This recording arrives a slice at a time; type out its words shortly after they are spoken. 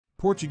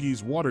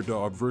Portuguese Water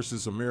Dog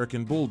versus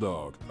American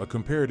Bulldog, a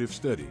comparative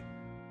study.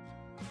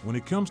 When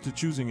it comes to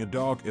choosing a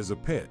dog as a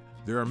pet,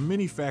 there are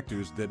many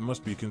factors that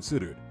must be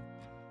considered.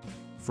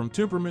 From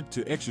temperament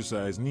to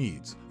exercise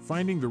needs,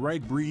 finding the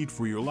right breed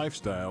for your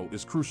lifestyle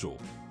is crucial.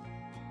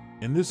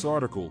 In this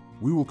article,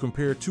 we will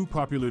compare two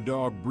popular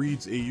dog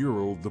breeds,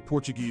 the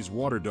Portuguese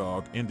Water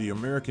Dog and the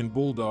American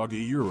Bulldog,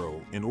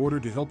 in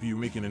order to help you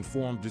make an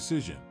informed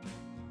decision.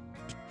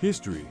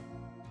 History.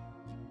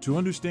 To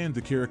understand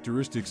the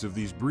characteristics of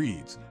these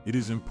breeds, it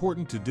is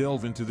important to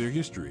delve into their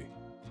history.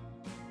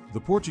 The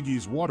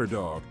Portuguese Water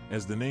Dog,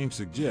 as the name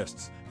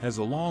suggests, has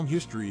a long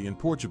history in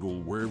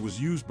Portugal where it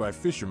was used by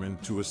fishermen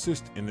to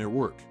assist in their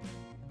work.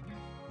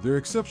 Their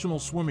exceptional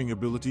swimming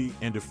ability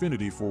and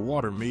affinity for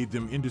water made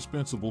them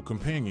indispensable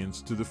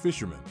companions to the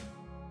fishermen.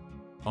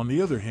 On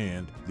the other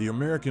hand, the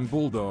American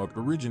Bulldog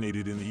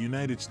originated in the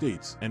United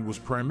States and was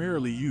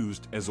primarily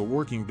used as a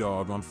working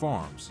dog on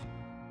farms.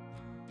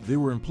 They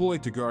were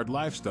employed to guard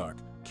livestock,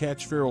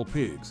 catch feral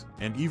pigs,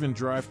 and even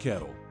drive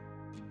cattle.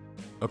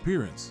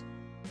 Appearance.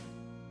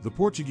 The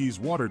Portuguese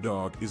Water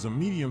Dog is a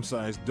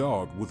medium-sized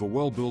dog with a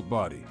well-built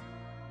body.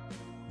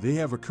 They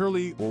have a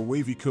curly or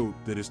wavy coat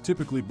that is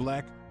typically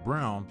black,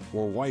 brown,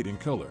 or white in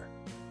color.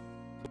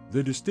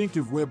 Their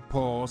distinctive webbed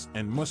paws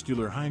and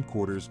muscular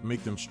hindquarters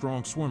make them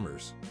strong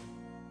swimmers.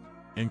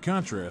 In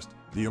contrast,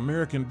 the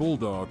American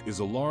Bulldog is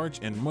a large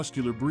and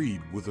muscular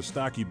breed with a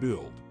stocky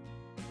build.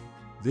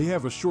 They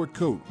have a short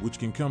coat which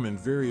can come in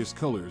various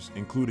colors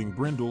including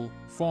brindle,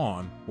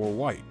 fawn, or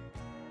white.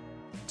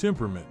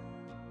 Temperament.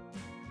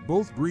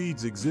 Both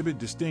breeds exhibit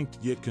distinct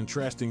yet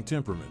contrasting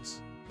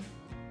temperaments.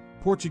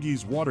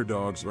 Portuguese Water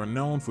Dogs are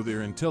known for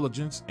their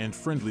intelligence and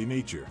friendly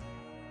nature.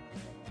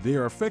 They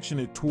are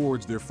affectionate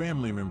towards their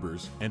family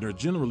members and are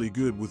generally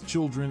good with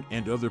children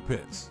and other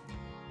pets.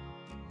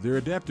 Their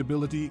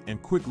adaptability and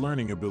quick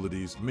learning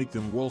abilities make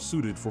them well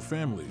suited for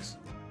families.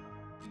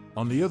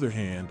 On the other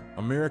hand,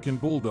 American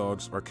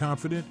Bulldogs are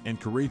confident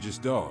and courageous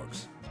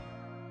dogs.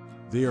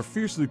 They are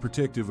fiercely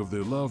protective of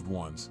their loved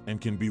ones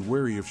and can be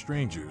wary of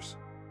strangers.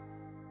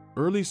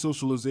 Early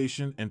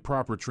socialization and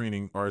proper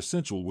training are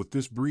essential with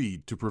this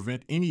breed to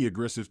prevent any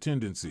aggressive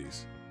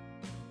tendencies.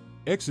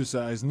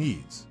 Exercise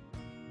needs.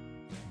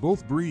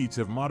 Both breeds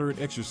have moderate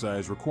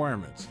exercise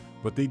requirements,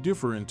 but they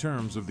differ in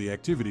terms of the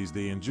activities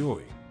they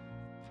enjoy.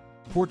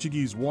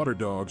 Portuguese Water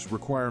Dogs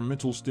require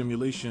mental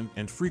stimulation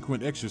and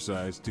frequent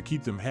exercise to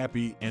keep them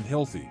happy and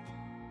healthy.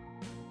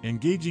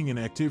 Engaging in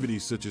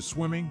activities such as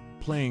swimming,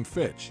 playing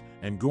fetch,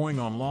 and going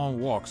on long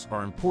walks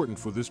are important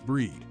for this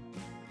breed.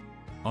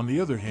 On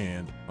the other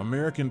hand,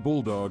 American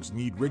Bulldogs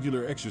need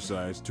regular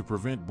exercise to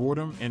prevent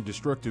boredom and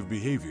destructive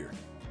behavior.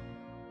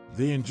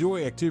 They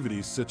enjoy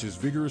activities such as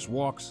vigorous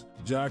walks,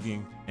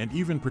 jogging, and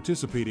even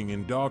participating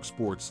in dog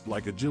sports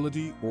like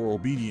agility or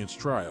obedience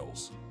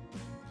trials.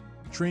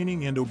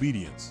 Training and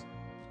obedience.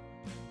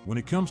 When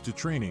it comes to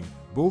training,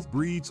 both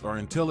breeds are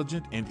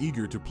intelligent and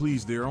eager to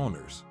please their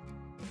owners.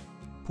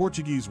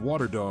 Portuguese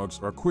Water Dogs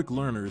are quick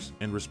learners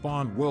and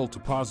respond well to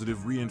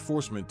positive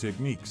reinforcement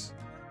techniques.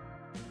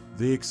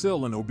 They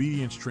excel in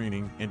obedience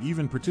training and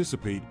even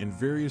participate in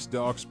various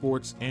dog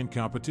sports and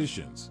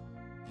competitions.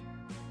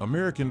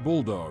 American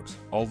Bulldogs,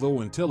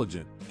 although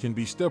intelligent, can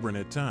be stubborn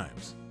at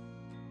times.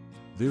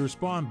 They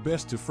respond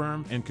best to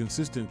firm and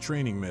consistent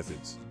training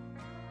methods.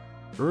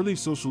 Early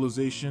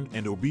socialization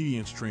and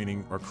obedience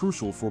training are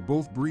crucial for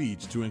both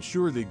breeds to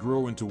ensure they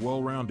grow into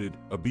well-rounded,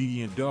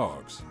 obedient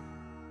dogs.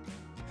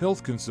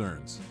 Health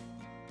concerns.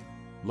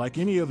 Like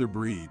any other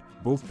breed,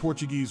 both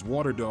Portuguese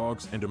Water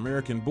Dogs and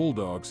American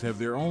Bulldogs have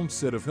their own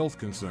set of health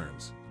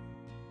concerns.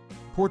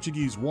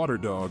 Portuguese Water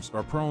Dogs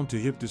are prone to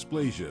hip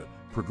dysplasia,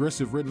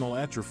 progressive retinal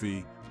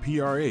atrophy,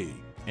 PRA,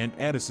 and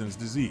Addison's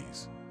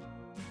disease.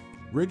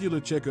 Regular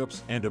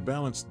checkups and a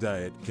balanced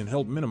diet can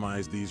help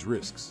minimize these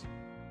risks.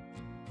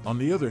 On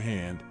the other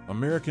hand,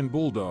 American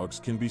Bulldogs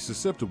can be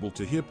susceptible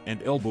to hip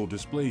and elbow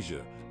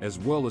dysplasia, as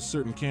well as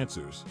certain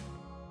cancers.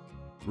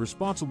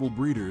 Responsible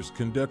breeders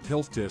conduct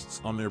health tests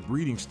on their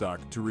breeding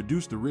stock to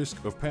reduce the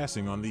risk of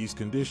passing on these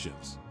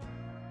conditions.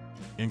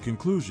 In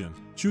conclusion,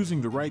 choosing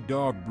the right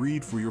dog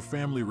breed for your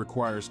family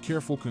requires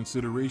careful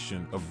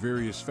consideration of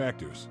various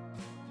factors.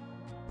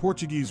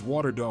 Portuguese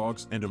Water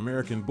Dogs and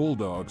American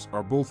Bulldogs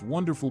are both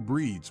wonderful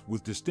breeds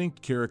with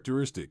distinct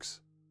characteristics.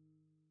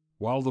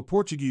 While the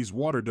Portuguese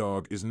Water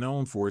Dog is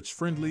known for its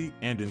friendly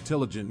and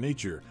intelligent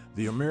nature,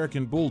 the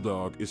American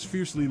Bulldog is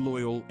fiercely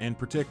loyal and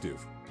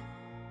protective.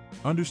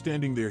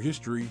 Understanding their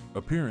history,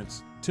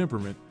 appearance,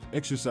 temperament,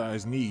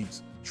 exercise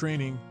needs,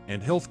 training,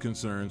 and health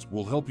concerns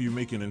will help you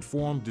make an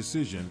informed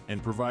decision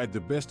and provide the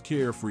best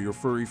care for your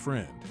furry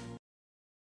friend.